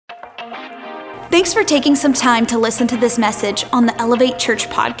Thanks for taking some time to listen to this message on the Elevate Church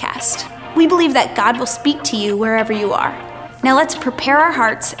podcast. We believe that God will speak to you wherever you are. Now let's prepare our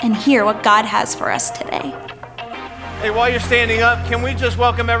hearts and hear what God has for us today. Hey, while you're standing up, can we just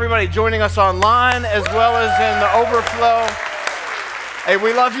welcome everybody joining us online as well as in the overflow? Hey,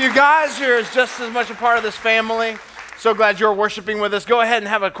 we love you guys. You're just as much a part of this family. So glad you're worshiping with us. Go ahead and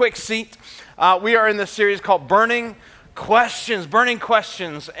have a quick seat. We are in this series called Burning Questions.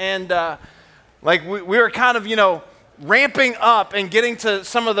 And we were kind of, ramping up and getting to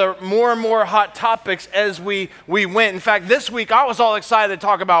some of the more and more hot topics as we went. In fact, this week I was all excited to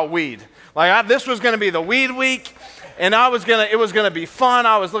talk about weed. This was going to be the weed week, and it was going to be fun.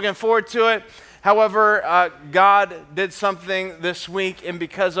 I was looking forward to it. However, God did something this week, and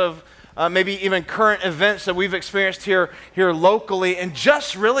because of maybe even current events that we've experienced here locally, and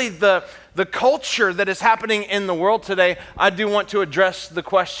just really the culture that is happening in the world today, I do want to address the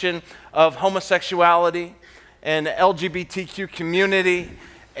question of homosexuality and LGBTQ community.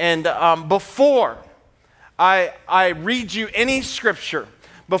 And before I read you any scripture,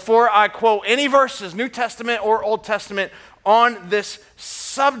 before I quote any verses, New Testament or Old Testament, on this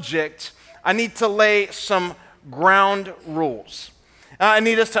subject, I need to lay some ground rules. I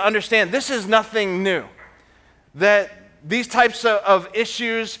need us to understand this is nothing new. That these types of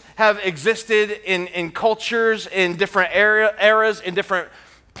issues have existed in cultures, in different eras, in different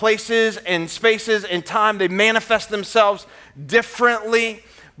places and spaces and time. They manifest themselves differently.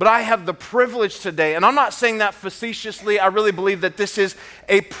 But I have the privilege today, and I'm not saying that facetiously. I really believe that this is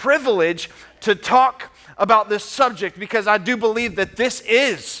a privilege to talk about this subject, because I do believe that this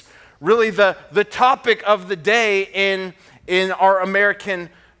is really the topic of the day in our American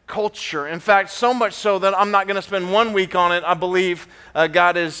culture. In fact, so much so that I'm not going to spend 1 week on it. I believe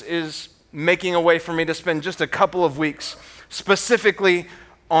God is making a way for me to spend just a couple of weeks specifically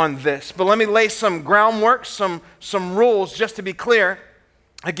on this. But let me lay some groundwork, some rules, just to be clear.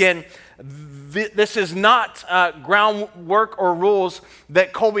 Again, this is not groundwork or rules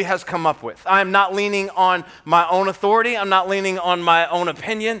that Colby has come up with. I'm not leaning on my own authority. I'm not leaning on my own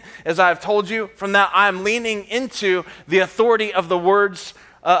opinion. As I've told you, from that, I'm leaning into the authority of the words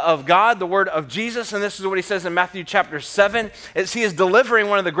of God, the word of Jesus. And this is what he says in Matthew chapter 7, as he is delivering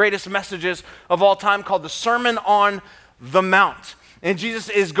one of the greatest messages of all time, called the Sermon on the Mount. And Jesus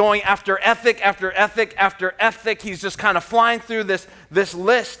is going after ethic after ethic after ethic. He's just kind of flying through this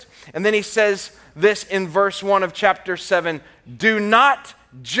list. And then he says this in verse 1 of chapter 7, "Do not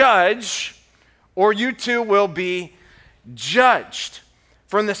judge, or you too will be judged.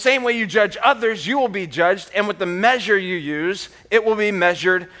 For in the same way you judge others, you will be judged, and with the measure you use, it will be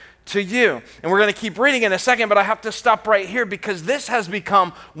measured to you." And we're going to keep reading in a second, but I have to stop right here, because this has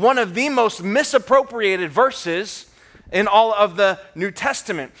become one of the most misappropriated verses in all of the New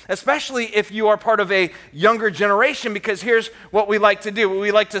Testament, especially if you are part of a younger generation, because here's what we like to do.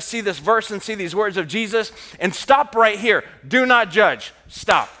 We like to see this verse and see these words of Jesus and stop right here. Do not judge.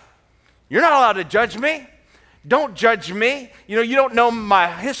 Stop. You're not allowed to judge me. Don't judge me. You don't know my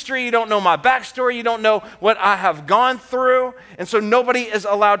history. You don't know my backstory. You don't know what I have gone through. And so nobody is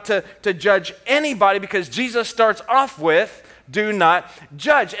allowed to judge anybody, because Jesus starts off with, do not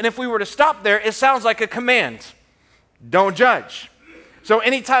judge. And if we were to stop there, it sounds like a command. Don't judge. So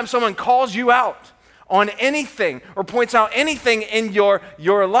anytime someone calls you out on anything or points out anything in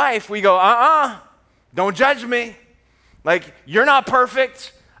your life, we go, don't judge me. Like, you're not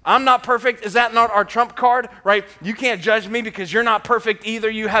perfect. I'm not perfect. Is that not our trump card, right? You can't judge me because you're not perfect either.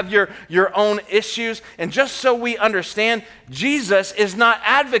 You have your own issues. And just so we understand, Jesus is not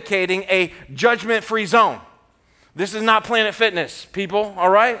advocating a judgment-free zone. This is not Planet Fitness, people,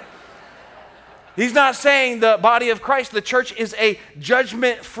 all right? He's not saying the body of Christ, the church, is a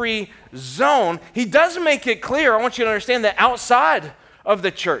judgment-free zone. He does make it clear, I want you to understand, that outside of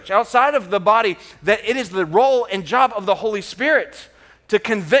the church, outside of the body, that it is the role and job of the Holy Spirit to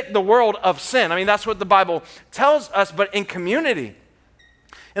convict the world of sin. I mean, that's what the Bible tells us. But in community,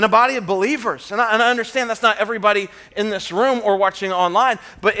 in a body of believers, and I understand that's not everybody in this room or watching online,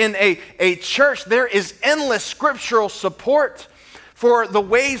 but in a church, there is endless scriptural support for the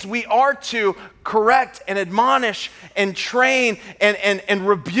ways we are to correct and admonish and train and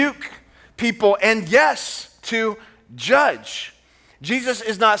rebuke people, and yes, to judge. Jesus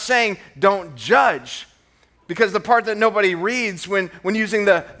is not saying don't judge, because the part that nobody reads when using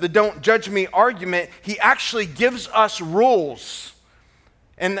the don't judge me argument, he actually gives us rules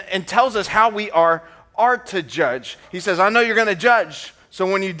and tells us how we are to judge. He says, I know you're going to judge. So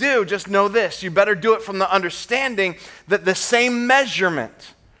when you do, just know this. You better do it from the understanding that the same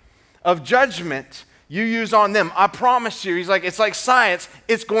measurement of judgment you use on them, I promise you, he's like, it's like science,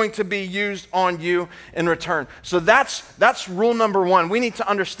 it's going to be used on you in return. So that's rule number one. We need to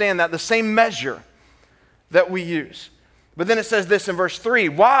understand that the same measure that we use. But then it says this in verse 3,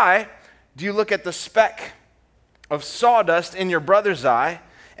 why do you look at the speck of sawdust in your brother's eye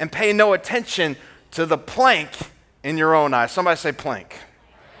and pay no attention to the plank in your own eye? Somebody say plank.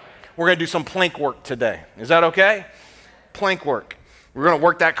 We're going to do some plank work today. Is that okay? Plank work. We're going to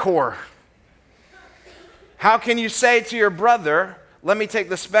work that core. How can you say to your brother, let me take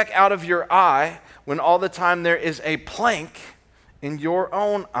the speck out of your eye, when all the time there is a plank in your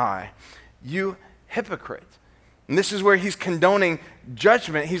own eye? You hypocrite. And this is where he's condoning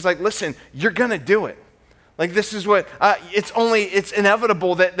judgment. He's like, listen, you're going to do it. Like this is what, it's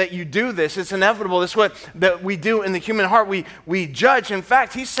inevitable that you do this. It's inevitable. This is what that we do in the human heart. We judge. In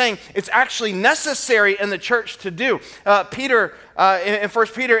fact, he's saying it's actually necessary in the church to do. Peter, in 1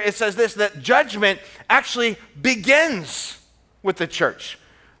 Peter, it says this, that judgment actually begins with the church.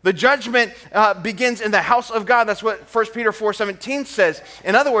 The judgment begins in the house of God. That's what 1 Peter 4:17 says.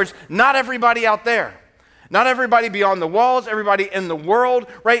 In other words, not everybody out there. Not everybody beyond the walls, everybody in the world,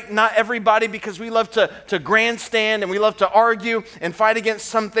 right? Not everybody, because we love to grandstand and we love to argue and fight against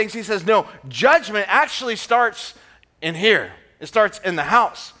some things. He says, no, judgment actually starts in here. It starts in the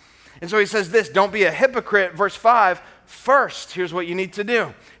house. And so he says this, don't be a hypocrite. Verse 5, first, here's what you need to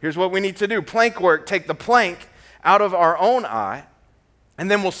do. Here's what we need to do. Plank work, take the plank out of our own eye, and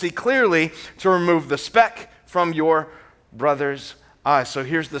then we'll see clearly to remove the speck from your brother's eye. So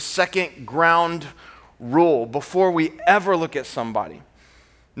here's the second ground rule before we ever look at somebody.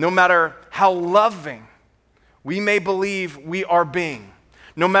 No matter how loving we may believe we are being,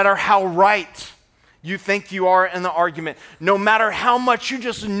 no matter how right you think you are in the argument, no matter how much you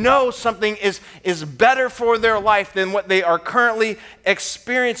just know something is better for their life than what they are currently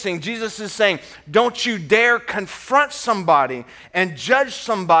experiencing, Jesus is saying, don't you dare confront somebody and judge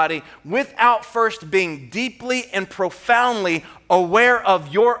somebody without first being deeply and profoundly aware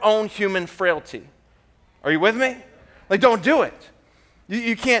of your own human frailty. Are you with me? Like, don't do it.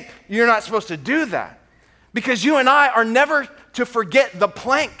 You can't, you're not supposed to do that. Because you and I are never to forget the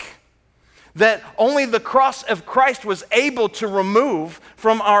plank that only the cross of Christ was able to remove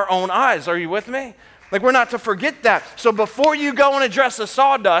from our own eyes. Are you with me? Like, we're not to forget that. So before you go and address the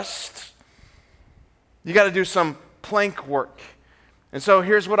sawdust, you got to do some plank work. And so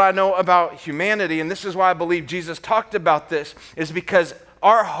here's what I know about humanity, and this is why I believe Jesus talked about this, is because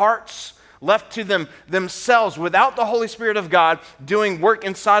our hearts left to themselves without the Holy Spirit of God doing work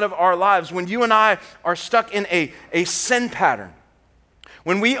inside of our lives, when you and I are stuck in a sin pattern,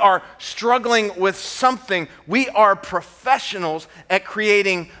 when we are struggling with something, we are professionals at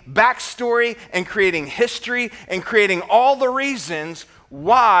creating backstory and creating history and creating all the reasons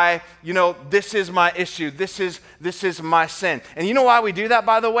why, this is my issue, this is my sin. And you know why we do that,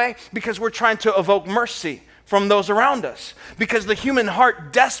 by the way? Because we're trying to evoke mercy from those around us. Because the human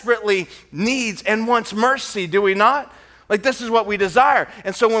heart desperately needs and wants mercy, do we not? Like, this is what we desire.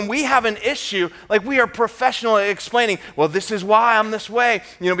 And so when we have an issue, like, we are professional at explaining, well, this is why I'm this way,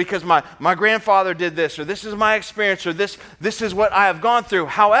 because my grandfather did this, or this is my experience, or this is what I have gone through.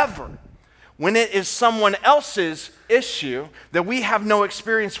 However, when it is someone else's issue that we have no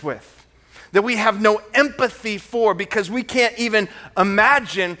experience with, that we have no empathy for, because we can't even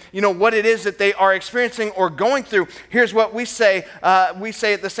imagine, what it is that they are experiencing or going through, here's what we say. We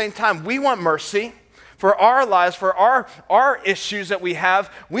say at the same time, we want mercy for our lives, for our issues that we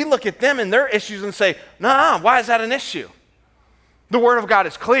have. We look at them and their issues and say, nah, why is that an issue? The Word of God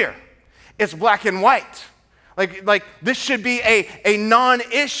is clear. It's black and white. Like this should be a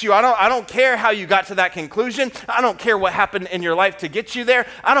non-issue. I don't care how you got to that conclusion. I don't care what happened in your life to get you there.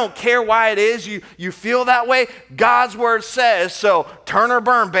 I don't care why it is you feel that way. God's word says, so turn or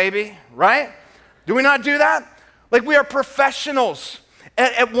burn, baby, right? Do we not do that? Like, we are professionals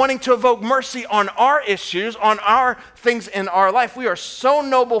at wanting to evoke mercy on our issues, on our things in our life. We are so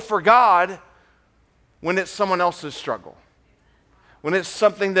noble for God when it's someone else's struggle, when it's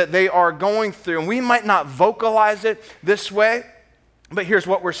something that they are going through. And we might not vocalize it this way, but here's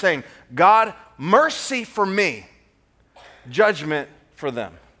what we're saying. God, mercy for me, judgment for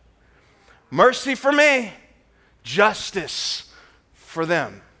them. Mercy for me, justice for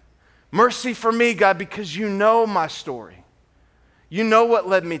them. Mercy for me, God, because you know my story. You know what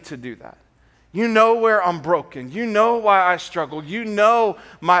led me to do that. You know where I'm broken. You know why I struggle. You know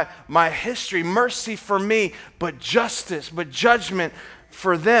my history. Mercy for me, but justice, but judgment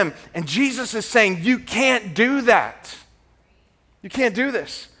for them. And Jesus is saying, you can't do that. You can't do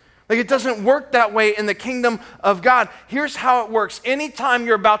this. Like, it doesn't work that way in the kingdom of God. Here's how it works. Anytime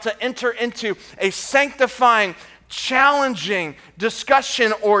you're about to enter into a sanctifying, challenging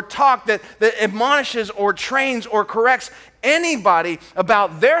discussion or talk that admonishes or trains or corrects anybody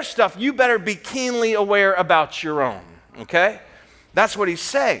about their stuff, you better be keenly aware about your own, okay? That's what he's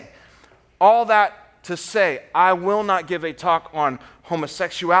saying. All that to say, I will not give a talk on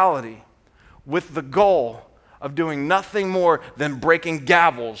homosexuality with the goal of doing nothing more than breaking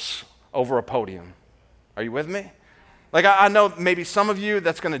gavels over a podium. Are you with me? Like, I know maybe some of you,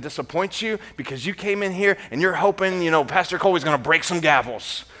 that's going to disappoint you because you came in here and you're hoping, Pastor Colby's going to break some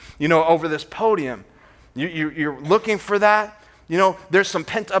gavels, over this podium. You're looking for that. There's some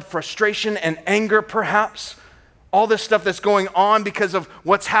pent-up frustration and anger perhaps. All this stuff that's going on because of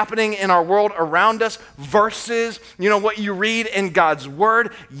what's happening in our world around us versus, what you read in God's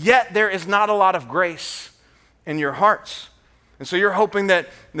word. Yet there is not a lot of grace in your hearts. And so you're hoping that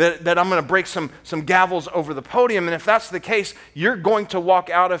I'm going to break some gavels over the podium. And if that's the case, you're going to walk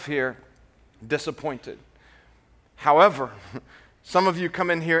out of here disappointed. However, some of you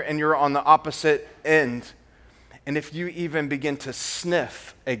come in here and you're on the opposite end. And if you even begin to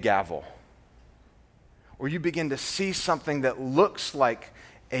sniff a gavel, or you begin to see something that looks like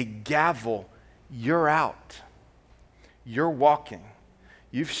a gavel, you're out. You're walking.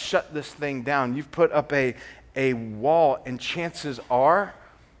 You've shut this thing down. You've put up a wall, and chances are,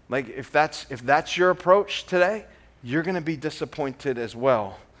 like, if that's your approach today, you're going to be disappointed as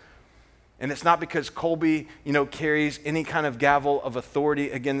well. And it's not because Colby, carries any kind of gavel of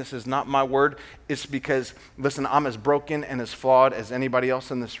authority. Again, this is not my word. It's because, listen, I'm as broken and as flawed as anybody else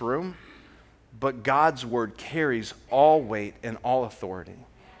in this room. But God's word carries all weight and all authority.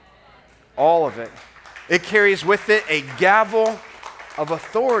 All of it. It carries with it a gavel of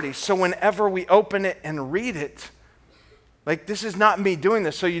authority. So whenever we open it and read it, like, this is not me doing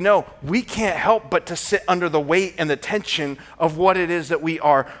this. So we can't help but to sit under the weight and the tension of what it is that we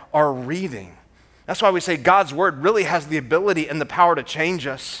are reading. That's why we say God's word really has the ability and the power to change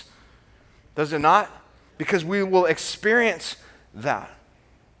us. Does it not? Because we will experience that.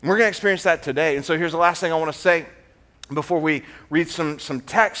 We're going to experience that today. And so here's the last thing I want to say before we read some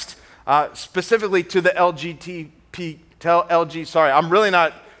text, specifically to the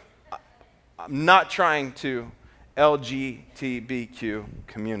I'm not trying to LGBTQ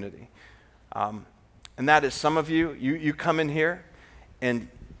community. And that is some of you come in here, and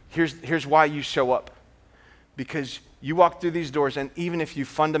here's why you show up. Because you walk through these doors, and even if you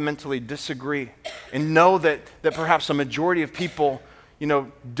fundamentally disagree and know that perhaps a majority of people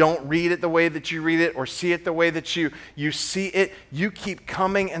don't read it the way that you read it or see it the way that you see it, you keep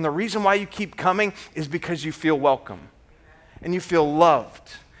coming. And the reason why you keep coming is because you feel welcome and you feel loved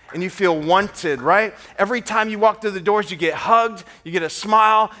and you feel wanted, right? Every time you walk through the doors, you get hugged, you get a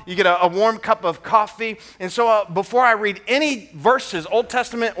smile, you get a warm cup of coffee. And so before I read any verses, Old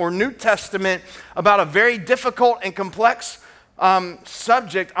Testament or New Testament, about a very difficult and complex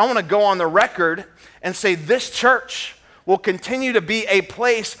subject, I want to go on the record and say this church will continue to be a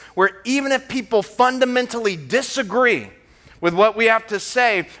place where even if people fundamentally disagree with what we have to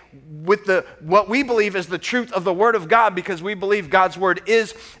say, with what we believe is the truth of the Word of God, because we believe God's Word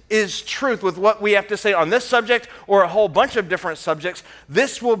is truth with what we have to say on this subject or a whole bunch of different subjects,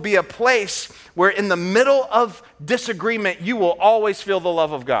 this will be a place where in the middle of disagreement, you will always feel the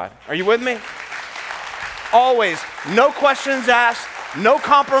love of God. Are you with me? Always. No questions asked, no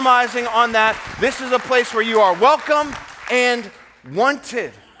compromising on that. This is a place where you are welcome and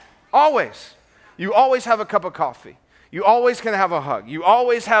wanted. Always. You always have a cup of coffee. You always can have a hug. You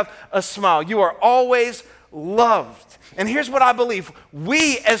always have a smile. You are always loved. And here's what I believe.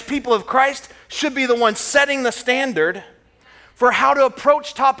 We, as people of Christ, should be the ones setting the standard for how to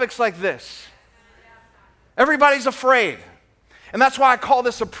approach topics like this. Everybody's afraid. And that's why I call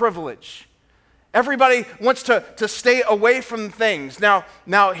this a privilege. Everybody wants to stay away from things. Now,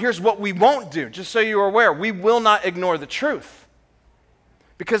 here's what we won't do, just so you're aware. We will not ignore the truth.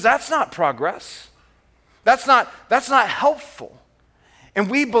 Because that's not progress. That's not helpful. And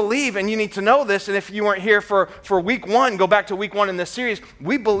we believe, and you need to know this, and if you weren't here for week one, go back to week one in this series,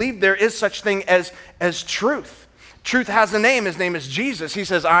 we believe there is such thing as truth. Truth has a name. His name is Jesus. He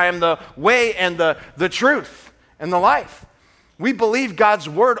says, I am the way and the truth and the life. We believe God's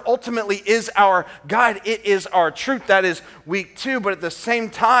word ultimately is our guide. It is our truth. That is week two. But at the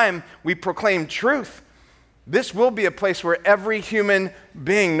same time, we proclaim truth. This will be a place where every human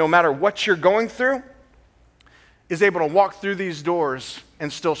being, no matter what you're going through, is able to walk through these doors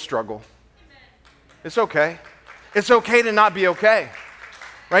and still struggle. It's okay. It's okay to not be okay.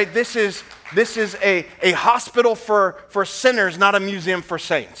 Right? This is this is a hospital for sinners, not a museum for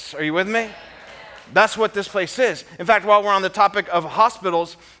saints. Are you with me? That's what this place is. In fact, while we're on the topic of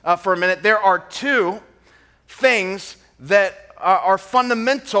hospitals for a minute, there are two things that are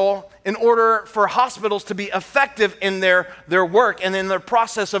fundamental in order for hospitals to be effective in their work and in their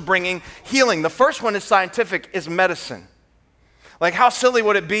process of bringing healing. The first one is scientific, is medicine. Like, how silly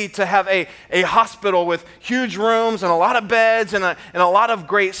would it be to have a hospital with huge rooms and a lot of beds and a lot of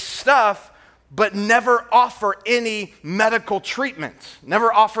great stuff, but never offer any medical treatment,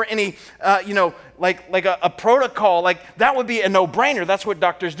 never offer any, like a protocol. Like, that would be a no-brainer. That's what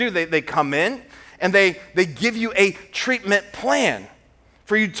doctors do. They come in and they give you a treatment plan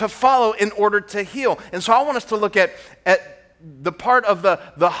for you to follow in order to heal. And so I want us to look at the part of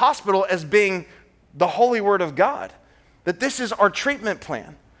the hospital as being the holy word of God, that this is our treatment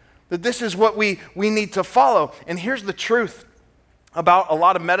plan, that this is what we need to follow. And here's the truth about a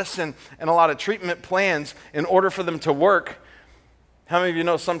lot of medicine and a lot of treatment plans. In order for them to work, how many of you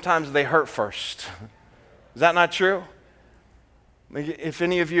know sometimes they hurt first? Is that not true? If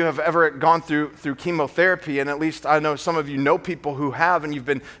any of you have ever gone through chemotherapy, and at least I know some of you know people who have, and you've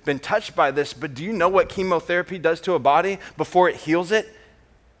been touched by this, but do you know what chemotherapy does to a body before it heals it?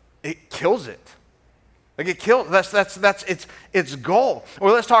 It kills it. Like, it kills, that's its goal.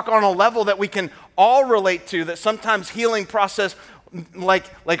 Or let's talk on a level that we can all relate to, that sometimes healing process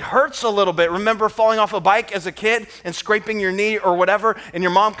like hurts a little bit. Remember falling off a bike as a kid and scraping your knee or whatever, and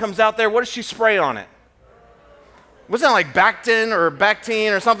your mom comes out there, what does she spray on it? Wasn't it like Bactin or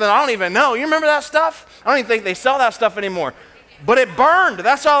Bactine or something? I don't even know. You remember that stuff? I don't even think they sell that stuff anymore. But it burned.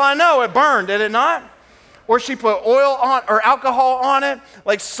 That's all I know. It burned, did it not? Or she put oil on or alcohol on it,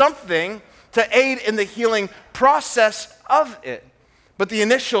 like something to aid in the healing process of it. But the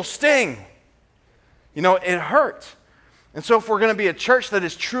initial sting, it hurt. And so if we're going to be a church that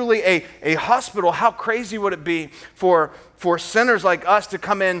is truly a hospital, how crazy would it be for sinners like us to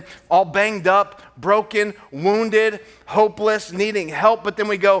come in all banged up, broken, wounded, hopeless, needing help, but then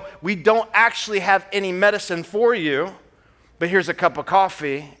we don't actually have any medicine for you, but here's a cup of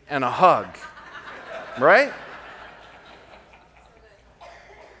coffee and a hug, right?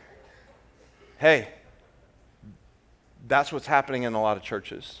 Hey, that's what's happening in a lot of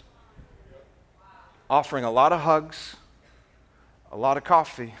churches. Offering a lot of hugs, a lot of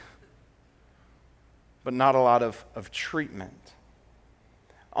coffee, but not a lot of treatment.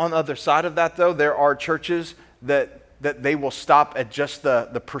 On the other side of that, though, there are churches that they will stop at just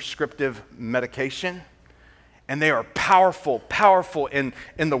the prescriptive medication, and they are powerful in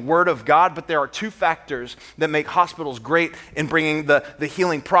the Word of God, but there are two factors that make hospitals great in bringing the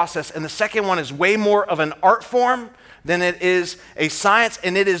healing process, and the second one is way more of an art form than it is a science,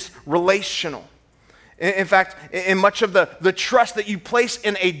 and it is relational. In fact, in much of the trust that you place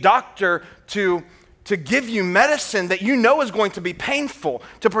in a doctor to give you medicine that you know is going to be painful,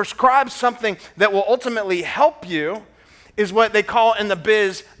 to prescribe something that will ultimately help you, is what they call in the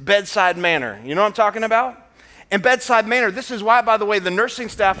biz bedside manner. You know what I'm talking about? And bedside manner, this is why, by the way, the nursing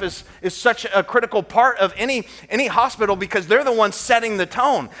staff is such a critical part of any hospital, because they're the ones setting the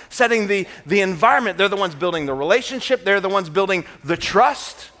tone, setting the environment. They're the ones building the relationship. They're the ones building the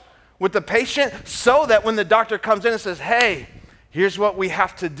trust with the patient, so that when the doctor comes in and says, hey, here's what we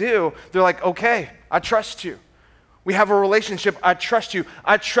have to do, they're like, okay, I trust you. We have a relationship. I trust you.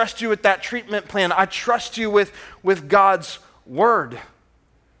 I trust you with that treatment plan. I trust you with God's word.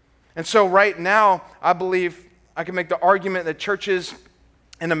 And so right now, I believe I can make the argument that churches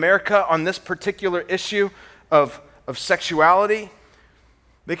in America on this particular issue of sexuality,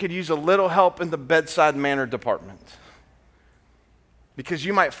 they could use a little help in the bedside manner department. Because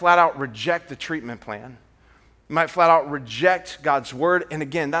you might flat out reject the treatment plan. You might flat out reject God's word. And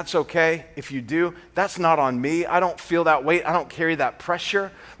again, that's okay if you do. That's not on me. I don't feel that weight. I don't carry that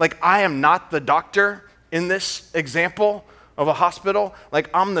pressure. Like, I am not the doctor in this example of a hospital. Like,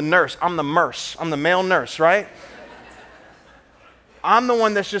 I'm the nurse. I'm the nurse. I'm the male nurse, right? I'm the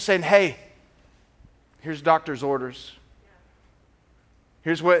one that's just saying, hey, here's doctor's orders.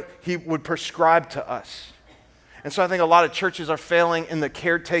 Here's what he would prescribe to us. And so I think a lot of churches are failing in the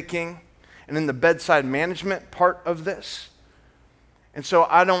caretaking and in the bedside management part of this. And so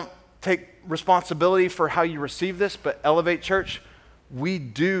I don't take responsibility for how you receive this, but Elevate Church, we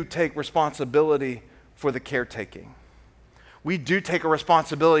do take responsibility for the caretaking. We do take a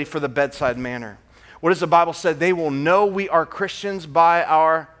responsibility for the bedside manner. What does the Bible say? They will know we are Christians by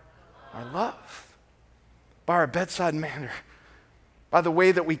our love, by our bedside manner, by the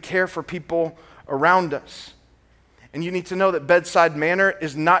way that we care for people around us. And you need to know that bedside manner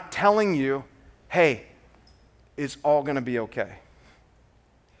is not telling you, hey, it's all going to be okay.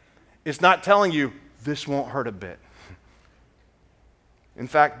 It's not telling you this won't hurt a bit. In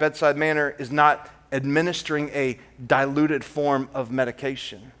fact, bedside manner is not administering a diluted form of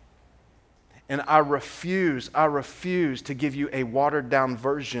medication. And I refuse to give you a watered down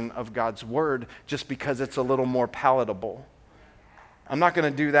version of God's word just because it's a little more palatable. I'm not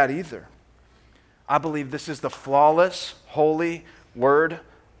going to do that either. I believe this is the flawless, holy word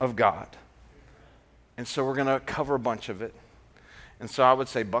of God. And so we're going to cover a bunch of it. And so I would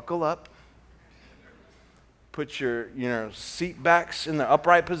say buckle up. Put your seat backs in the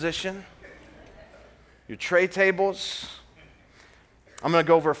upright position. Your tray tables. I'm going to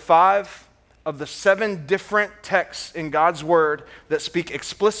go over 5 of the 7 different texts in God's word that speak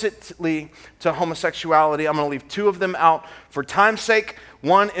explicitly to homosexuality. I'm going to leave 2 of them out for time's sake.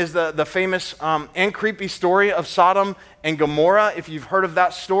 One is the famous and creepy story of Sodom and Gomorrah. If you've heard of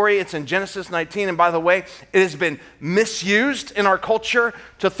that story, it's in Genesis 19. And by the way, it has been misused in our culture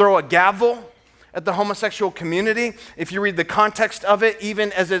to throw a gavel at the homosexual community. If you read the context of it,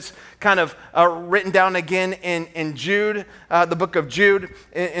 even as it's kind of written down again in Jude, the book of Jude,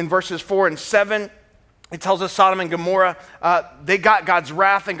 in verses 4 and 7, it tells us Sodom and Gomorrah, they got God's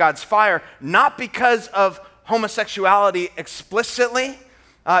wrath and God's fire, not because of homosexuality explicitly,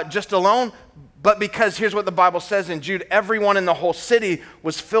 just alone, but because here's what the Bible says in Jude, everyone in the whole city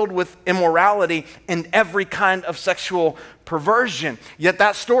was filled with immorality and every kind of sexual perversion. Yet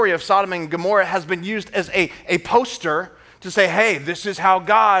that story of Sodom and Gomorrah has been used as a poster to say, hey, this is how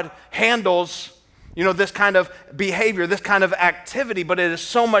God handles this kind of behavior, this kind of activity, but it is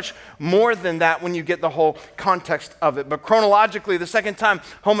so much more than that when you get the whole context of it. But chronologically, the second time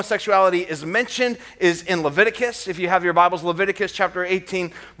homosexuality is mentioned is in Leviticus. If you have your Bibles, Leviticus chapter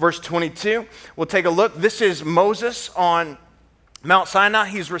 18, verse 22. We'll take a look. This is Moses on Mount Sinai.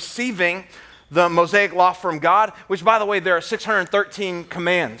 He's receiving the Mosaic law from God, which, by the way, there are 613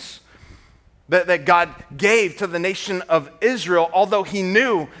 commands that God gave to the nation of Israel, although he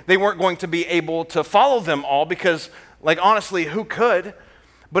knew they weren't going to be able to follow them all because, honestly, who could?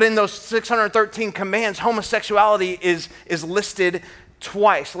 But in those 613 commands, homosexuality is listed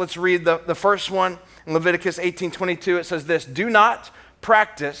twice. Let's read the first one in Leviticus 18:22. It says this, do not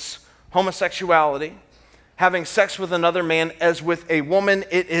practice homosexuality, having sex with another man as with a woman,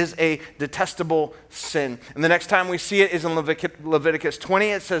 it is a detestable sin. And the next time we see it is in Leviticus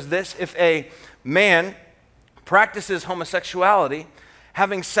 20. It says this, if a man practices homosexuality,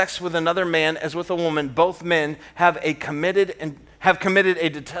 having sex with another man as with a woman, both men have committed a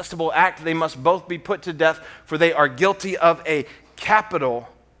detestable act. They must both be put to death, for they are guilty of a capital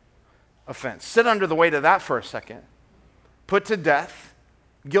offense. Sit under the weight of that for a second. Put to death,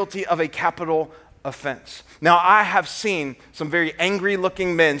 guilty of a capital offense. Now, I have seen some very angry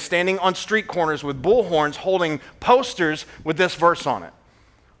looking men standing on street corners with bullhorns holding posters with this verse on it.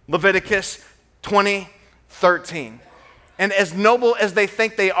 Leviticus 20:13. And as noble as they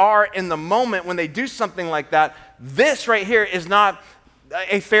think they are in the moment when they do something like that, this right here is not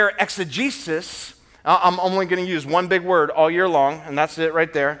a fair exegesis. I'm only going to use one big word all year long, and that's it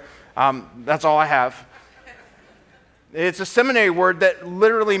right there. That's all I have. It's a seminary word that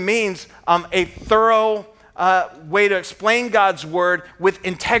literally means a thorough way to explain God's word with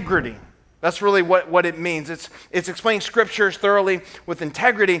integrity. That's really what it means. It's explaining scriptures thoroughly with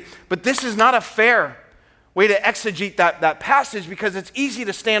integrity, but this is not a fair way to exegete that passage because it's easy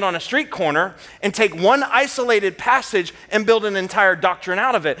to stand on a street corner and take one isolated passage and build an entire doctrine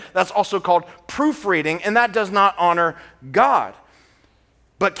out of it. That's also called proofreading, and that does not honor God.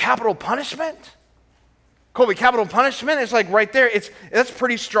 But capital punishment? Colby, capital punishment is right there. That's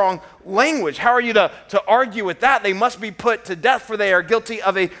pretty strong language. How are you to argue with that? They must be put to death, for they are guilty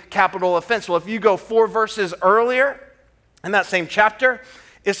of a capital offense. Well, if you go 4 verses earlier in that same chapter,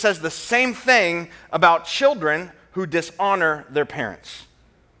 it says the same thing about children who dishonor their parents.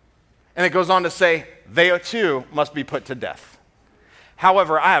 And it goes on to say, they too must be put to death.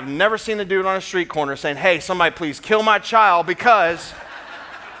 However, I have never seen a dude on a street corner saying, hey, somebody please kill my child because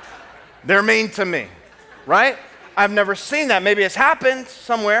they're mean to me. Right? I've never seen that. Maybe it's happened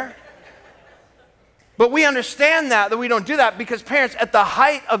somewhere. But we understand that we don't do that because parents, at the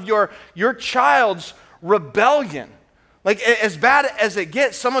height of your child's rebellion, as bad as it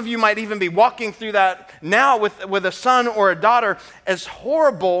gets, some of you might even be walking through that now with a son or a daughter, as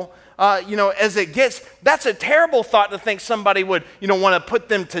horrible as it gets. That's a terrible thought to think somebody would want to put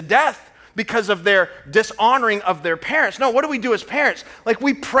them to death because of their dishonoring of their parents. No, what do we do as parents?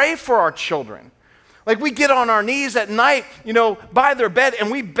 We pray for our children. We get on our knees at night, by their bed,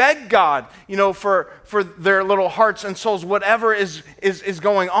 and we beg God, for their little hearts and souls, whatever is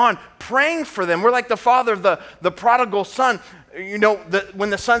going on, praying for them. We're like the father of the prodigal son, when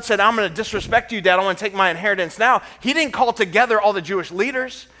the son said, I'm going to disrespect you, Dad, I want to take my inheritance now, he didn't call together all the Jewish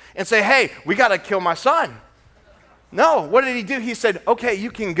leaders and say, hey, we got to kill my son. No, what did he do? He said, okay, you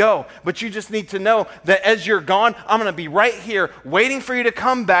can go, but you just need to know that as you're gone, I'm going to be right here waiting for you to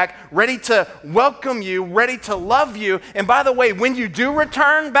come back, ready to welcome you, ready to love you. And by the way, when you do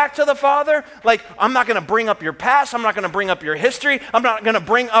return back to the Father, like, I'm not going to bring up your past. I'm not going to bring up your history. I'm not going to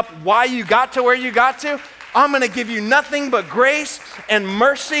bring up why you got to where you got to. I'm going to give you nothing but grace and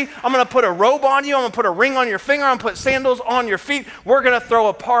mercy. I'm going to put a robe on you. I'm going to put a ring on your finger. I'm going to put sandals on your feet. We're going to throw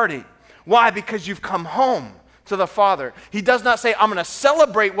a party. Why? Because you've come home to the Father. He does not say, I'm going to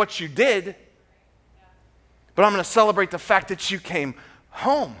celebrate what you did, but I'm going to celebrate the fact that you came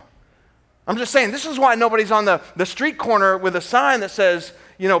home. I'm just saying, this is why nobody's on the street corner with a sign that says,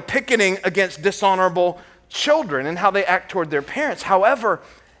 picketing against dishonorable children and how they act toward their parents. However,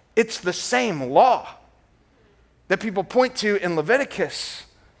 it's the same law that people point to in Leviticus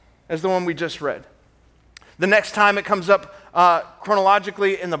as the one we just read. The next time it comes up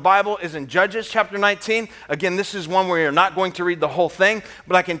chronologically in the Bible is in Judges chapter 19. Again, this is one where you're not going to read the whole thing,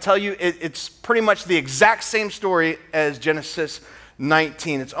 but I can tell you it's pretty much the exact same story as Genesis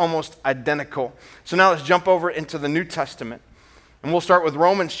 19. It's almost identical. So now let's jump over into the New Testament. And we'll start with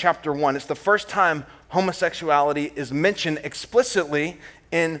Romans chapter 1. It's the first time homosexuality is mentioned explicitly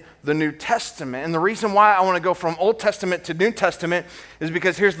in the New Testament. And the reason why I want to go from Old Testament to New Testament is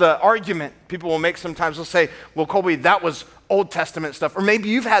because here's the argument people will make sometimes. They'll say, well, Colby, that was Old Testament stuff. Or maybe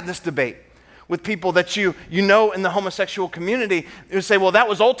you've had this debate with people that you know in the homosexual community. They would say, well, that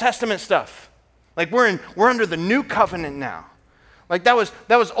was Old Testament stuff. Like we're under the new covenant now. Like that was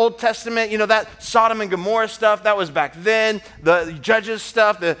Old Testament, that Sodom and Gomorrah stuff, that was back then. The Judges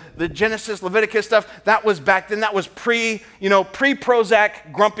stuff, the Genesis, Leviticus stuff, that was back then. That was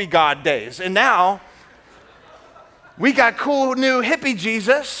pre-Prozac grumpy God days. And now we got cool new hippie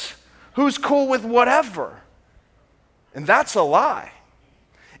Jesus who's cool with whatever. And that's a lie.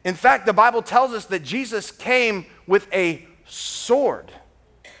 In fact, the Bible tells us that Jesus came with a sword.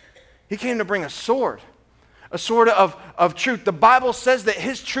 He came to bring a sword of truth. The Bible says that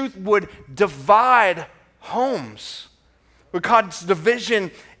his truth would divide homes, would cause division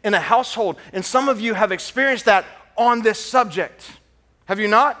in a household. And some of you have experienced that on this subject. Have you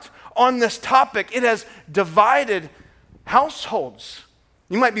not? On this topic, it has divided households.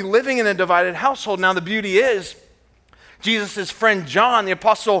 You might be living in a divided household. Now, the beauty is, Jesus' friend John, the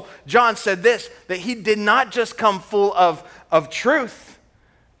Apostle John, said this, that he did not just come full of truth,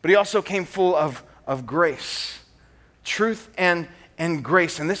 but he also came full of grace. Truth and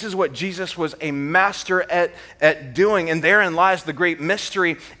grace. And this is what Jesus was a master at doing. And therein lies the great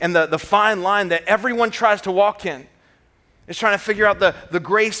mystery and the fine line that everyone tries to walk in. It's trying to figure out the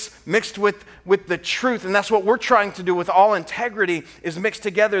grace mixed with the truth. And that's what we're trying to do with all integrity, is mix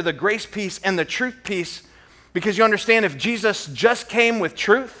together the grace piece and the truth piece. Because you understand, if Jesus just came with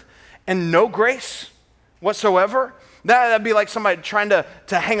truth and no grace whatsoever, that'd be like somebody trying to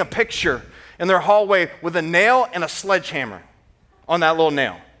hang a picture in their hallway with a nail and a sledgehammer on that little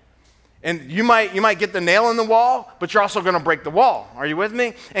nail. And you might get the nail in the wall, but you're also going to break the wall. Are you with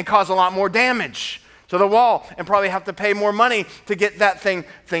me? And cause a lot more damage to the wall and probably have to pay more money to get that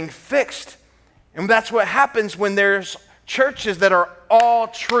thing fixed. And that's what happens when there's churches that are all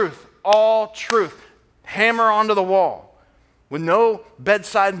truth, hammer onto the wall, with no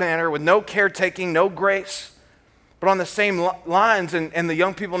bedside manner, with no caretaking, no grace. But on the same lines, and the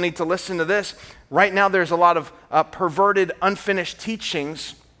young people need to listen to this, right now there's a lot of perverted, unfinished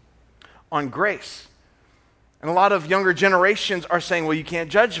teachings on grace. And a lot of younger generations are saying, well, you can't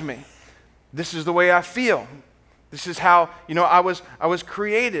judge me. This is the way I feel. This is how, I was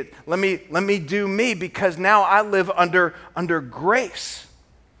created. Let me do me, because now I live under grace.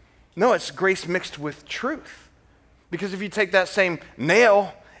 No, it's grace mixed with truth. Because if you take that same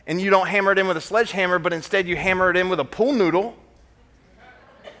nail and you don't hammer it in with a sledgehammer, but instead you hammer it in with a pool noodle,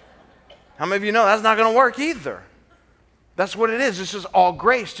 how many of you know that's not going to work either? That's what it is. It's just all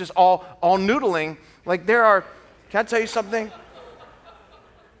grace, just all noodling. Like can I tell you something?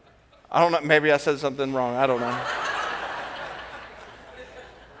 I don't know, maybe I said something wrong. I don't know.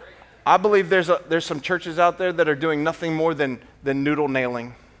 I believe there's some churches out there that are doing nothing more than noodle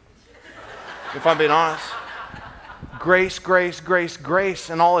nailing, if I'm being honest. Grace, grace, grace, grace,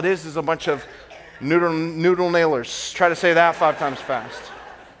 and all it is a bunch of noodle nailers. Try to say that 5 times fast.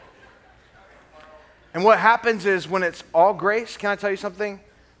 And what happens is when it's all grace, can I tell you something?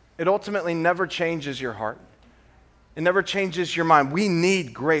 It ultimately never changes your heart. It never changes your mind. We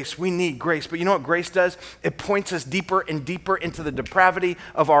need grace. We need grace. But you know what grace does? It points us deeper and deeper into the depravity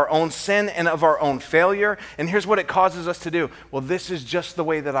of our own sin and of our own failure. And here's what it causes us to do. Well, this is just the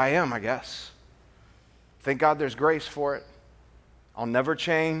way that I am, I guess. Thank God there's grace for it. I'll never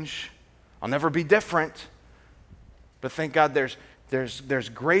change. I'll never be different. But thank God there's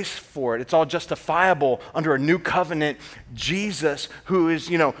grace for it. It's all justifiable under a new covenant. Jesus, who is,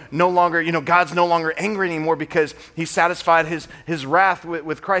 no longer, God's no longer angry anymore because he satisfied his wrath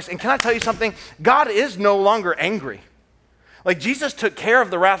with Christ. And can I tell you something? God is no longer angry. Like Jesus took care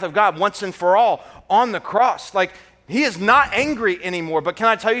of the wrath of God once and for all on the cross. Like he is not angry anymore. But can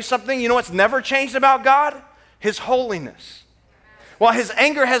I tell you something? You know what's never changed about God? His holiness. While his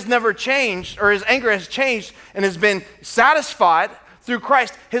anger has never changed, or his anger has changed and has been satisfied through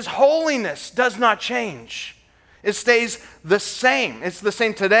Christ, his holiness does not change. It stays the same. It's the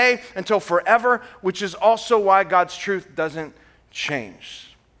same today until forever, which is also why God's truth doesn't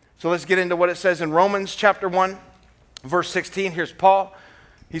change. So let's get into what it says in Romans chapter 1, verse 16. Here's Paul.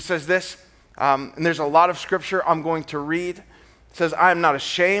 He says this, and there's a lot of scripture I'm going to read. It says, I am not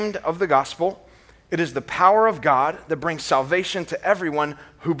ashamed of the gospel. It is the power of God that brings salvation to everyone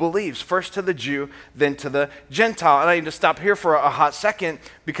who believes, first to the Jew, then to the Gentile. And I need to stop here for a hot second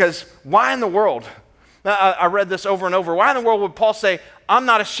because why in the world? I read this over and over. Why in the world would Paul say, I'm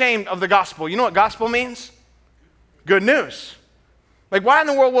not ashamed of the gospel? You know what gospel means? Good news. Like why in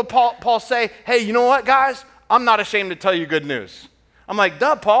the world would Paul say, hey, you know what, guys? I'm not ashamed to tell you good news. I'm like,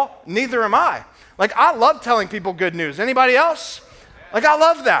 duh, Paul, neither am I. Like I love telling people good news. Anybody else? Like I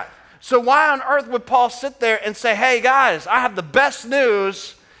love that. So why on earth would Paul sit there and say, hey guys, I have the best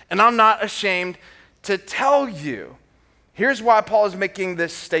news and I'm not ashamed to tell you? Here's why Paul is making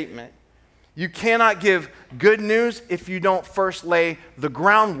this statement. You cannot give good news if you don't first lay the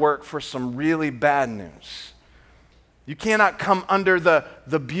groundwork for some really bad news. You cannot come under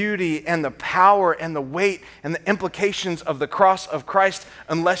the beauty and the power and the weight and the implications of the cross of Christ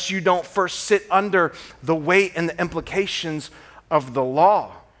unless you don't first sit under the weight and the implications of the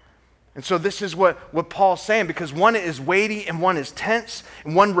law. And so this is what Paul's saying, because one is weighty and one is tense,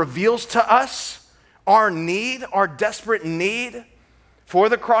 and one reveals to us our need, our desperate need for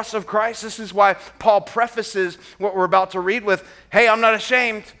the cross of Christ. This is why Paul prefaces what we're about to read with, hey, I'm not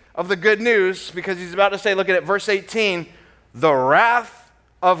ashamed of the good news, because he's about to say, look at it, verse 18, the wrath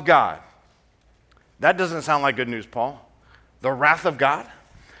of God. That doesn't sound like good news, Paul. The wrath of God?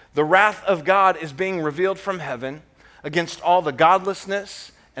 The wrath of God is being revealed from heaven against all the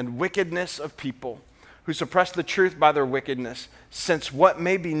godlessness and wickedness of people who suppress the truth by their wickedness, since what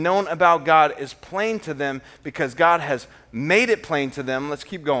may be known about God is plain to them because God has made it plain to them. Let's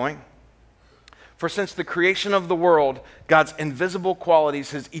keep going. For since the creation of the world, God's invisible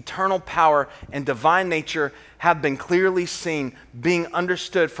qualities, his eternal power and divine nature have been clearly seen, being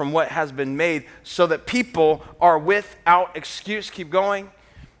understood from what has been made, so that people are without excuse. Keep going.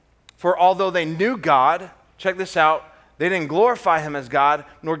 For although they knew God, check this out, they didn't glorify him as God,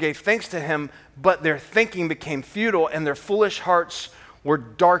 nor gave thanks to him, but their thinking became futile and their foolish hearts were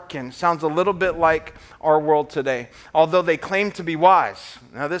darkened. Sounds a little bit like our world today. Although they claimed to be wise.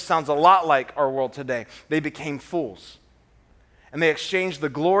 Now this sounds a lot like our world today. They became fools. And they exchanged the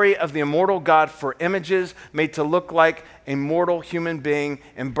glory of the immortal God for images made to look like a mortal human being,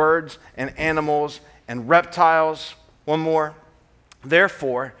 and birds and animals and reptiles. One more.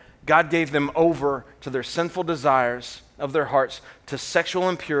 Therefore, God gave them over to their sinful desires of their hearts, to sexual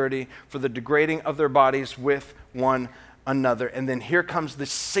impurity, for the degrading of their bodies with one another. And then here comes the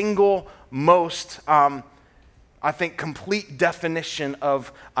single most, complete definition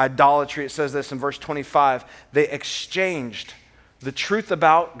of idolatry. It says this in verse 25. They exchanged the truth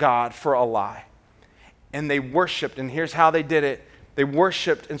about God for a lie. And they worshiped, and here's how they did it. They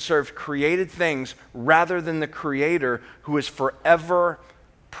worshiped and served created things rather than the Creator, who is forever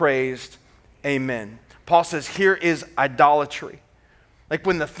praised. Amen. Paul says here is idolatry. Like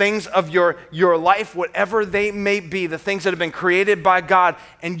when the things of your life, whatever they may be, the things that have been created by God,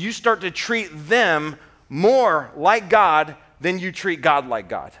 and you start to treat them more like God than you treat God like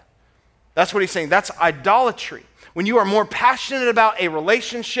God. That's what he's saying. That's idolatry. When you are more passionate about a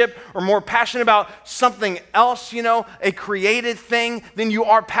relationship or more passionate about something else, a created thing, than you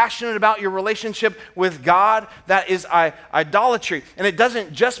are passionate about your relationship with God, that is idolatry. And it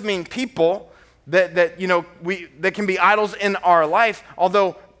doesn't just mean people that can be idols in our life,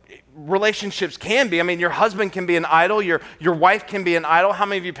 although relationships can be. I mean, your husband can be an idol, your wife can be an idol. How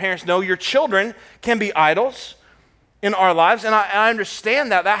many of you parents know your children can be idols in our lives? And I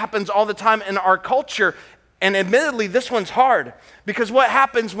understand that happens all the time in our culture. And admittedly, this one's hard, because what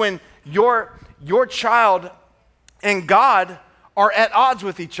happens when your child and God are at odds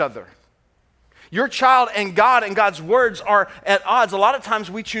with each other. Your child and God and God's words are at odds. A lot of times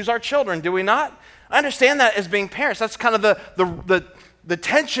we choose our children, do we not? I understand that as being parents. That's kind of the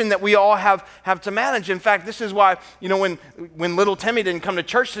tension that we all have to manage. In fact, this is why, when little Timmy didn't come to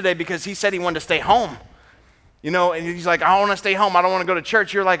church today because he said he wanted to stay home, and he's like, I want to stay home. I don't want to go to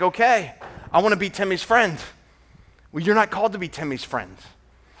church. You're like, okay, I want to be Timmy's friend. Well, you're not called to be Timmy's friend.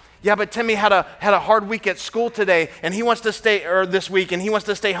 Yeah, but Timmy had a hard week at school today, and he wants to stay, or this week, and he wants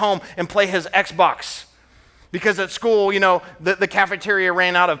to stay home and play his Xbox. Because at school, the cafeteria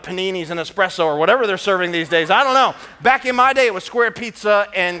ran out of paninis and espresso or whatever they're serving these days. I don't know. Back in my day, it was square pizza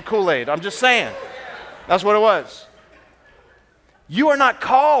and Kool-Aid. I'm just saying. That's what it was. You are not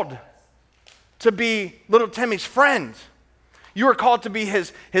called to be little Timmy's friend. You are called to be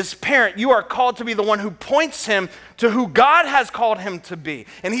his parent. You are called to be the one who points him to who God has called him to be.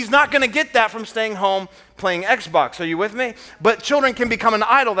 And he's not going to get that from staying home playing Xbox. Are you with me? But children can become an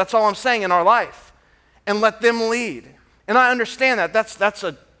idol. That's all I'm saying in our life. And let them lead. And I understand that. That's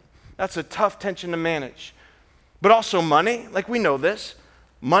a tough tension to manage. But also money, like we know this.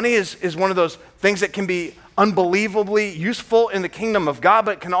 Money is one of those things that can be unbelievably useful in the kingdom of God,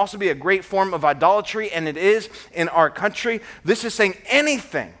 but it can also be a great form of idolatry, and it is in our country. This is saying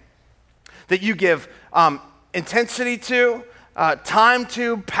anything that you give intensity to, time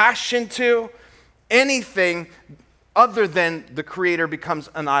to, passion to, anything other than the Creator becomes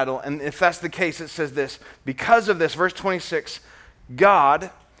an idol. And if that's the case, it says this: because of this, verse 26, God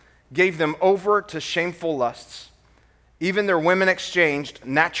gave them over to shameful lusts. Even their women exchanged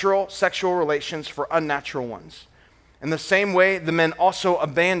natural sexual relations for unnatural ones. In the same way, the men also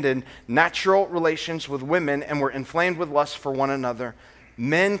abandoned natural relations with women and were inflamed with lust for one another.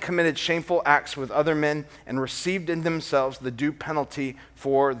 Men committed shameful acts with other men and received in themselves the due penalty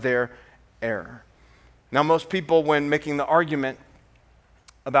for their error. Now, most people, when making the argument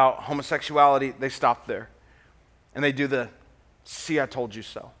about homosexuality, they stop there. And they do the, see, I told you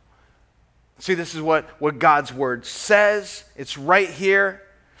so. See, this is what God's word says. It's right here.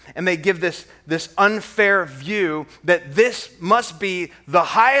 And they give this unfair view that this must be the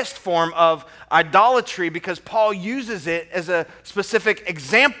highest form of idolatry because Paul uses it as a specific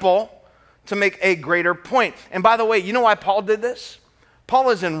example to make a greater point. And by the way, you know why Paul did this?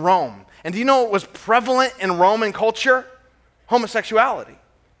 Paul is in Rome. And do you know what was prevalent in Roman culture? Homosexuality.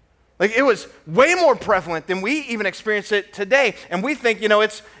 Like, it was way more prevalent than we even experience it today. And we think,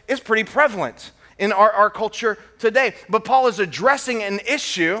 it's pretty prevalent in our culture today. But Paul is addressing an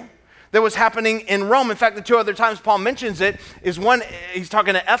issue that was happening in Rome. In fact, the two other times Paul mentions it is one, he's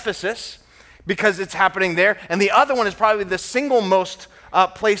talking to Ephesus because it's happening there. And the other one is probably the single most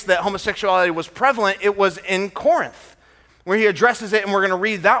place that homosexuality was prevalent. It was in Corinth, where he addresses it, and we're going to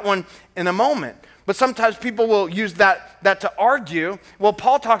read that one in a moment. But sometimes people will use that to argue. Well,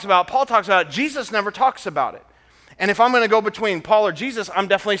 Paul talks about it. Jesus never talks about it. And if I'm going to go between Paul or Jesus, I'm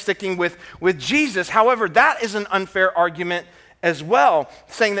definitely sticking with Jesus. However, that is an unfair argument as well,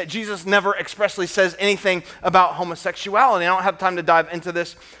 saying that Jesus never expressly says anything about homosexuality. I don't have time to dive into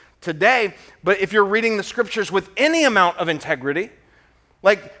this today, but if you're reading the scriptures with any amount of integrity,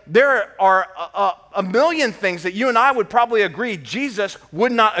 like, there are a million things that you and I would probably agree Jesus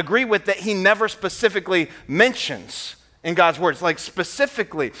would not agree with that he never specifically mentions in God's words, like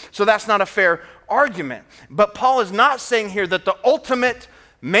specifically. So that's not a fair argument. But Paul is not saying here that the ultimate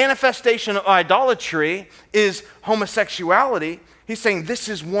manifestation of idolatry is homosexuality. He's saying this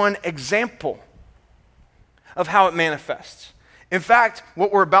is one example of how it manifests. In fact,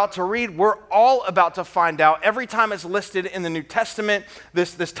 what we're about to read, we're all about to find out. Every time it's listed in the New Testament,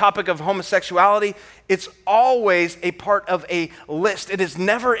 this topic of homosexuality, it's always a part of a list. It is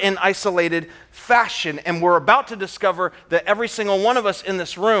never in isolated fashion. And we're about to discover that every single one of us in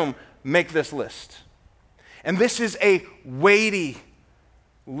this room make this list. And this is a weighty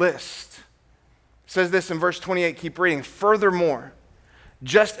list. It says this in verse 28, keep reading. Furthermore,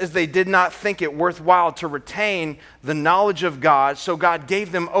 just as they did not think it worthwhile to retain the knowledge of God, so God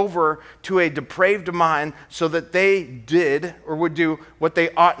gave them over to a depraved mind so that they did or would do what they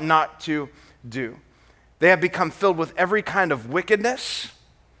ought not to do. They have become filled with every kind of wickedness.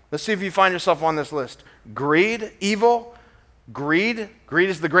 Let's see if you find yourself on this list. Greed, evil, greed. Greed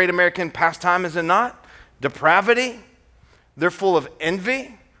is the great American pastime, is it not? Depravity. They're full of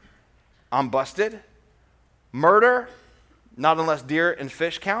envy. I'm busted. Murder. Not unless deer and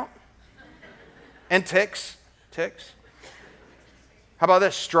fish count. And ticks. How about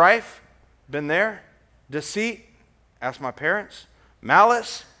this? Strife. Been there. Deceit. Ask my parents.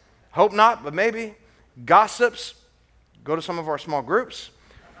 Malice. Hope not, but maybe. Gossips. Go to some of our small groups.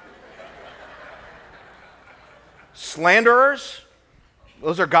 Slanderers,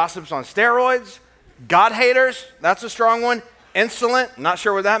 those are gossips on steroids. God haters, that's a strong one. Insolent, not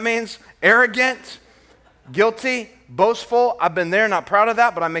sure what that means. Arrogant, guilty, boastful. I've been there, not proud of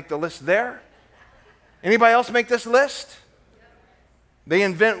that, but I make the list there. Anybody else make this list? They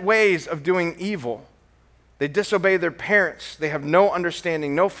invent ways of doing evil. They disobey their parents. They have no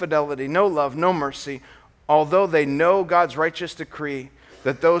understanding, no fidelity, no love, no mercy. Although they know God's righteous decree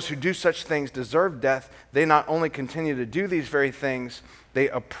that those who do such things deserve death, they not only continue to do these very things, they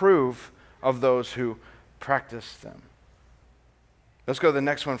approve of those who practice them. Let's go to the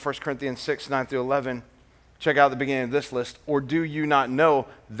next one, 1 Corinthians 6, 9 through 11. Check out the beginning of this list. Or do you not know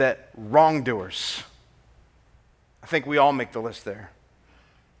that wrongdoers, I think we all make the list there.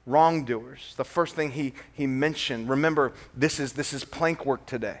 Wrongdoers, the first thing he mentioned. Remember, this is plank work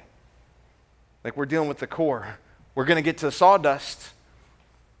today. Like we're dealing with the core. We're going to get to the sawdust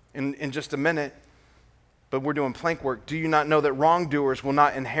in just a minute, but we're doing plank work. Do you not know that wrongdoers will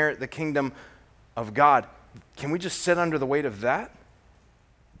not inherit the kingdom of God? Can we just sit under the weight of that?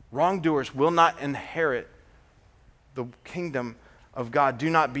 Wrongdoers will not inherit the kingdom of God. Do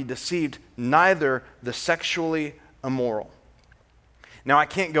not be deceived, neither the sexually immoral. Now, I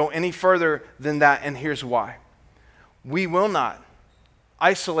can't go any further than that, and here's why. We will not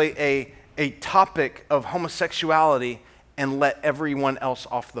isolate a topic of homosexuality and let everyone else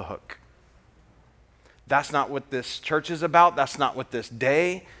off the hook. That's not what this church is about. That's not what this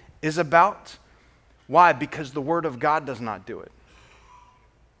day is about. Why? Because the Word of God does not do it.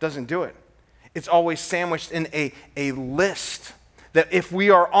 Doesn't do it. It's always sandwiched in a list that if we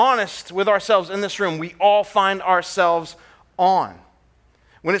are honest with ourselves in this room, we all find ourselves on.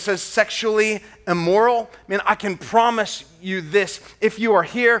 When it says sexually immoral, man, I can promise you this. If you are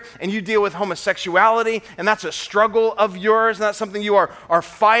here and you deal with homosexuality, and that's a struggle of yours, and that's something you are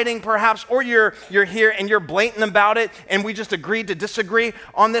fighting perhaps, or you're here and you're blatant about it, and we just agreed to disagree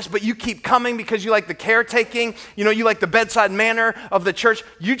on this, but you keep coming because you like the caretaking, you like the bedside manner of the church,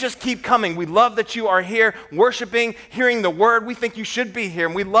 you just keep coming. We love that you are here worshiping, hearing the word. We think you should be here,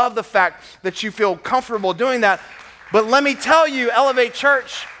 and we love the fact that you feel comfortable doing that. But let me tell you, Elevate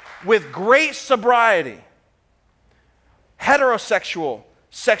Church, with great sobriety, heterosexual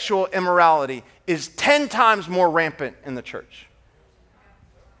sexual immorality is 10 times more rampant in the church.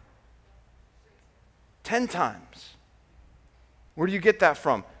 10 times. Where do you get that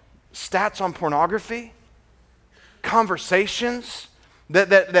from? Stats on pornography? Conversations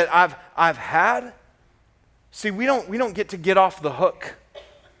that I've had? See, we don't get off the hook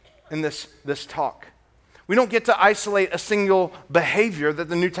in this talk. We don't get to isolate a single behavior that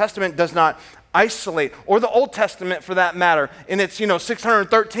the New Testament does not isolate, or the Old Testament for that matter, in its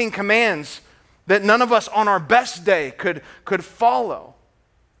 613 commands that none of us on our best day could follow.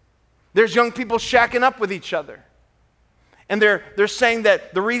 There's young people shacking up with each other, and they're saying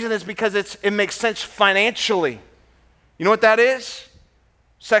that the reason is because it makes sense financially. You know what that is?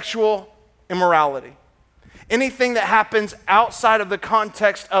 Sexual immorality. Anything that happens outside of the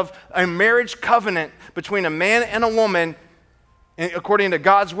context of a marriage covenant between a man and a woman, according to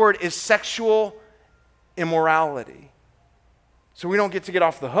God's word, is sexual immorality. So we don't get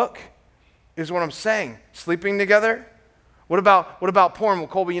off the hook, is what I'm saying. Sleeping together? What about porn? Well,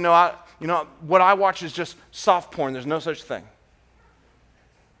 Colby, what I watch is just soft porn. There's no such thing.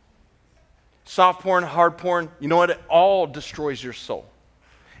 Soft porn, hard porn, you know what? It all destroys your soul.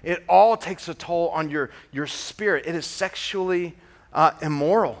 It all takes a toll on your spirit. It is sexually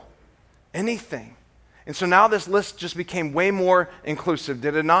immoral. Anything. And so now this list just became way more inclusive,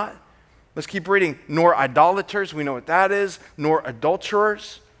 did it not? Let's keep reading. Nor idolaters, we know what that is. Nor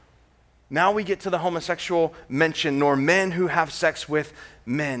adulterers. Now we get to the homosexual mention. Nor men who have sex with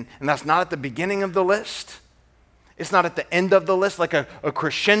men. And that's not at the beginning of the list. It's not at the end of the list like a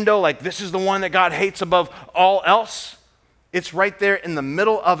crescendo, like this is the one that God hates above all else. It's right there in the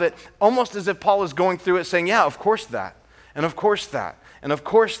middle of it, almost as if Paul is going through it saying, yeah, of course that, and of course that, and of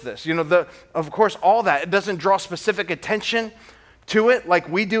course this. Of course all that. It doesn't draw specific attention to it like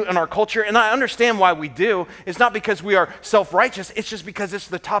we do in our culture, and I understand why we do. It's not because we are self-righteous, it's just because it's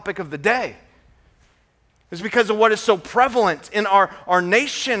the topic of the day. It's because of what is so prevalent in our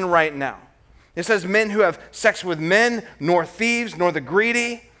nation right now. It says men who have sex with men, nor thieves, nor the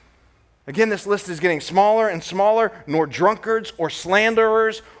greedy. Again, this list is getting smaller and smaller, nor drunkards or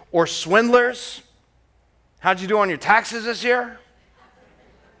slanderers or swindlers. How'd you do on your taxes this year?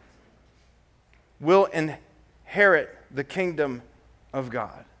 Will inherit the kingdom of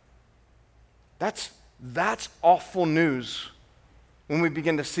God. That's awful news when we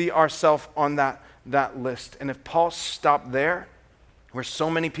begin to see ourselves on that list. And if Paul stopped there, Where so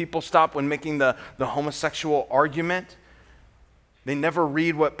many people stop when making the homosexual argument. They never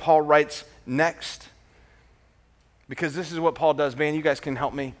read what Paul writes next. Because this is what Paul does. Man, you guys can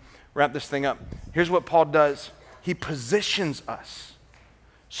help me wrap this thing up. Here's what Paul does. He positions us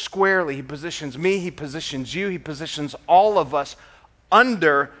squarely. He positions me, he positions you, he positions all of us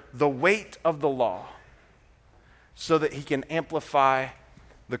under the weight of the law so that he can amplify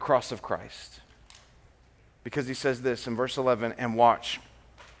the cross of Christ. Because he says this in verse 11, and watch,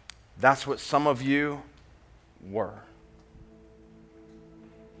 that's what some of you were.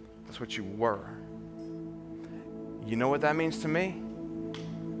 That's what you were. You know what that means to me?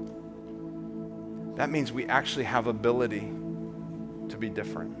 That means we actually have ability to be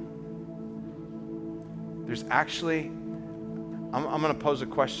different. There's actually, I'm going to pose a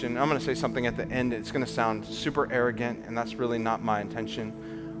question. I'm going to say something at the end. It's going to sound super arrogant, and that's really not my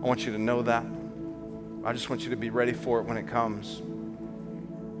intention. I want you to know that. I just want you to be ready for it when it comes.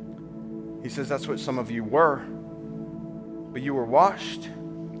 He says that's what some of you were, but you were washed,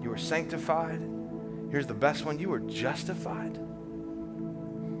 you were sanctified. Here's the best one, you were justified.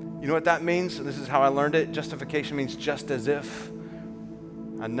 You know what that means? This is how I learned it. Justification means just as if.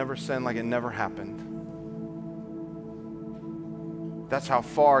 I never sinned, like it never happened. That's how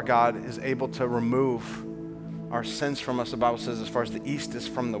far God is able to remove our sins from us. The Bible says as far as the east is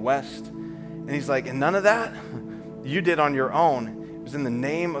from the west. And he's like, and none of that you did on your own. It was in the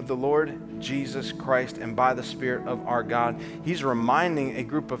name of the Lord Jesus Christ and by the Spirit of our God. He's reminding a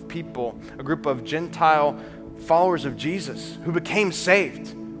group of people, a group of Gentile followers of Jesus who became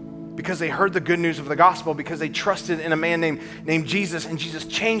saved because they heard the good news of the gospel, because they trusted in a man named Jesus, and Jesus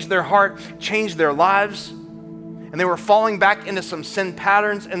changed their heart, changed their lives. And they were falling back into some sin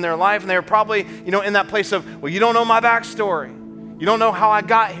patterns in their life, and they were probably, in that place of, well, you don't know my backstory. You don't know how I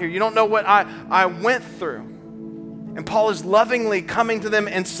got here. You don't know what I went through. And Paul is lovingly coming to them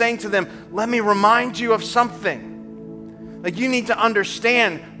and saying to them, let me remind you of something. Like, you need to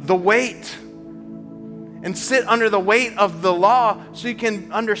understand the weight and sit under the weight of the law so you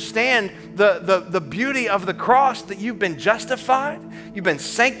can understand the beauty of the cross, that you've been justified, you've been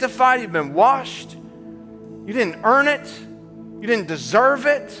sanctified, you've been washed. You didn't earn it. You didn't deserve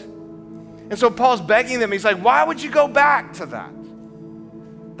it. And so Paul's begging them. He's like, why would you go back to that?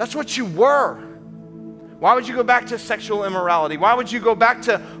 That's what you were. Why would you go back to sexual immorality? Why would you go back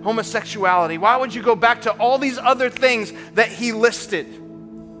to homosexuality? Why would you go back to all these other things that he listed?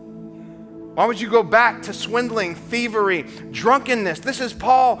 Why would you go back to swindling, thievery, drunkenness? This is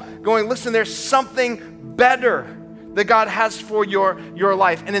Paul going, listen, there's something better that God has for your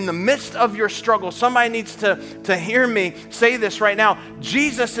life. And in the midst of your struggle, somebody needs to hear me say this right now.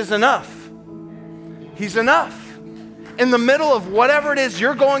 Jesus is enough. He's enough. In the middle of whatever it is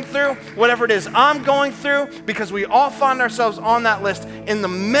you're going through, whatever it is I'm going through, because we all find ourselves on that list, in the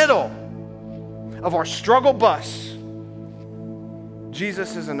middle of our struggle bus,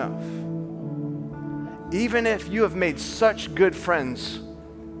 Jesus is enough. Even if you have made such good friends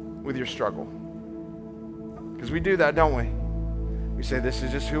with your struggle. Because we do that, don't we? We say, this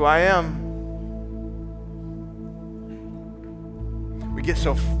is just who I am. We get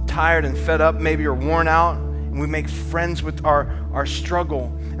so tired and fed up, maybe you're worn out, and we make friends with our struggle.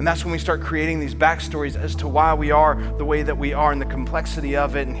 And that's when we start creating these backstories as to why we are the way that we are and the complexity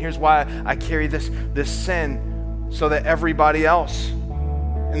of it. And here's why I carry this sin, so that everybody else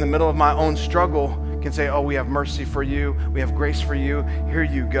in the middle of my own struggle can say, oh, we have mercy for you. We have grace for you. Here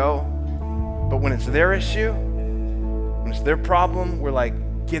you go. But when it's their issue, when it's their problem, we're like,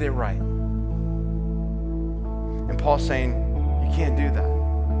 get it right. And Paul's saying, you can't do that.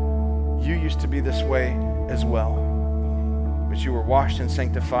 You used to be this way as well. But you were washed and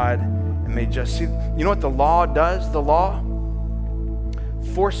sanctified and made just. See, you know what the law does? The law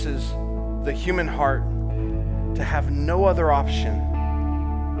forces the human heart to have no other option.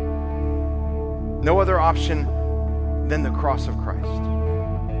 No other option than the cross of Christ.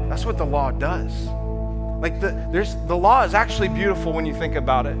 That's what the law does. Like the law is actually beautiful when you think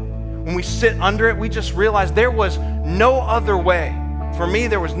about it. When we sit under it, we just realize there was no other way. For me,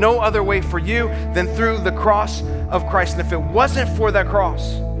 there was no other way for you than through the cross of Christ. And if it wasn't for that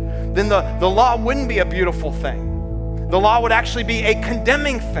cross, then the law wouldn't be a beautiful thing. The law would actually be a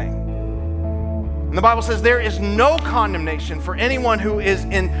condemning thing. And the Bible says there is no condemnation for anyone who is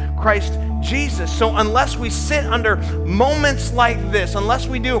in Christ Jesus. So unless we sit under moments like this, unless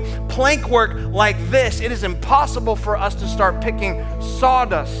we do plank work like this, it is impossible for us to start picking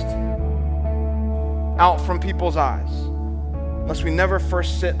sawdust out from people's eyes. Unless we never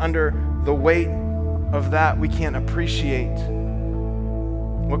first sit under the weight of that, we can't appreciate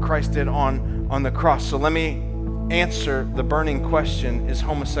what Christ did on the cross. So let me answer the burning question, is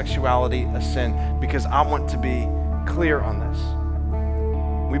homosexuality a sin? Because I want to be clear on this.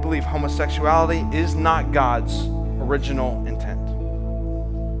 We believe homosexuality is not God's original intent.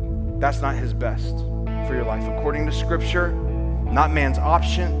 That's not his best for your life. According to Scripture, not man's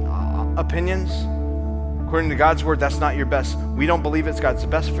opinions. According to God's word, that's not your best. We don't believe it's God's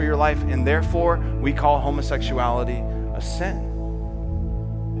best for your life, and therefore we call homosexuality a sin.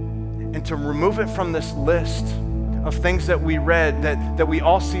 And to remove it from this list of things that we read that we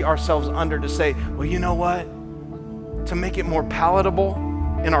all see ourselves under, to say, well, you know what? To make it more palatable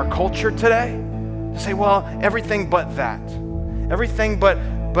in our culture today, to say, well, everything but that. Everything but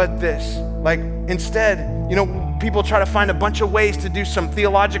this. Like, instead, people try to find a bunch of ways to do some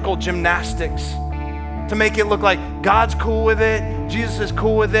theological gymnastics to make it look like God's cool with it, Jesus is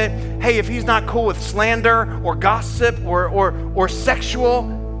cool with it. Hey, if he's not cool with slander or gossip or sexual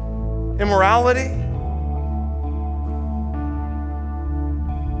immorality,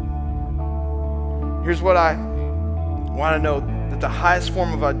 here's what I want to know, that the highest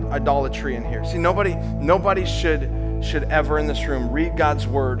form of idolatry in here. See, nobody should ever in this room read God's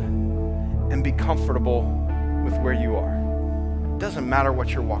word and be comfortable with where you are. It doesn't matter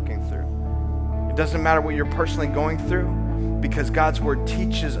what you're walking through. It doesn't matter what you're personally going through, because God's word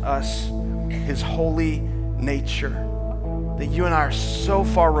teaches us his holy nature that you and I are so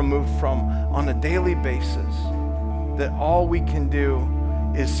far removed from on a daily basis that all we can do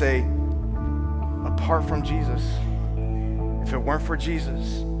is say, apart from Jesus, if it weren't for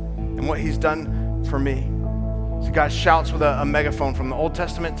Jesus and what he's done for me. So God shouts with a megaphone from the Old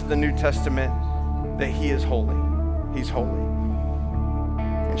Testament to the New Testament that he is holy. He's holy.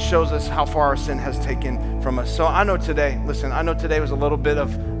 And shows us how far our sin has taken from us. So I know today was a little bit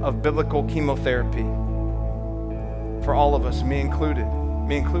of biblical chemotherapy for all of us, me included.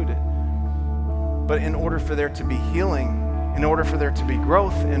 But in order for there to be healing, in order for there to be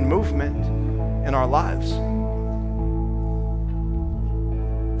growth and movement in our lives,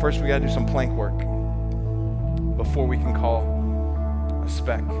 first we gotta do some plank work before we can call a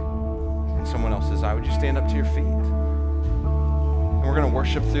speck in someone else's eye. Would you stand up to your feet? And we're gonna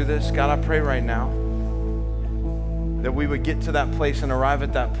worship through this. God, I pray right now that we would get to that place and arrive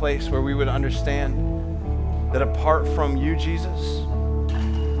at that place where we would understand that apart from you, Jesus,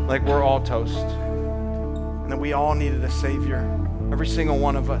 like, we're all toast, and that we all needed a Savior, every single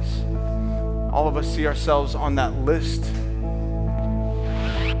one of us. All of us see ourselves on that list,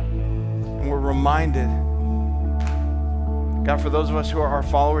 and we're reminded, God, for those of us who are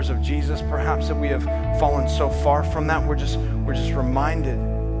followers of Jesus, perhaps that we have fallen so far from that, we're just reminded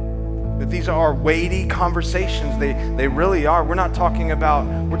that these are weighty conversations. They really are. We're talking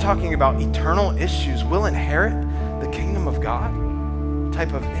about eternal issues. We'll inherit the kingdom of God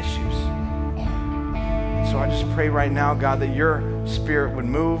type of issues. And so I just pray right now, God, that your Spirit would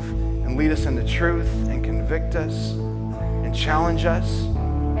move and lead us into truth and convict us and challenge us.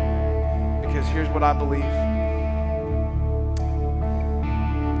 Because here's what I believe.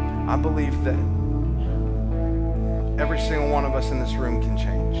 I believe that every single one of us in this room can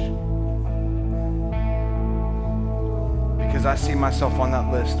change. Because I see myself on that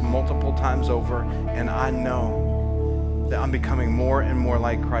list multiple times over, and I know that I'm becoming more and more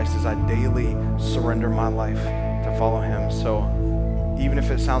like Christ as I daily surrender my life to follow him. So even if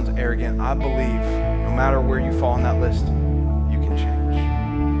it sounds arrogant, I believe no matter where you fall on that list, you can change.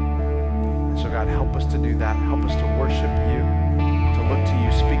 And so God, help us to do that. Help us to worship you, to look to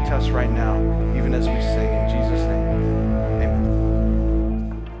you. Speak to us right now, even as we sing in Jesus' name. Amen.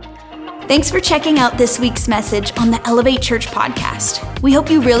 Thanks for checking out this week's message on the Elevate Church podcast. We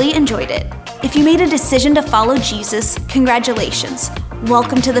hope you really enjoyed it. If you made a decision to follow Jesus, congratulations.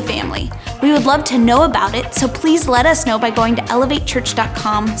 Welcome to the family. We would love to know about it, so please let us know by going to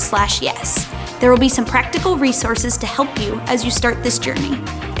elevatechurch.com/yes. There will be some practical resources to help you as you start this journey.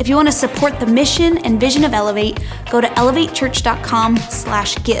 If you want to support the mission and vision of Elevate, go to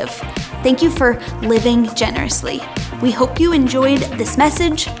elevatechurch.com/give. Thank you for living generously. We hope you enjoyed this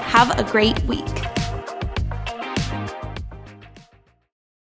message. Have a great week.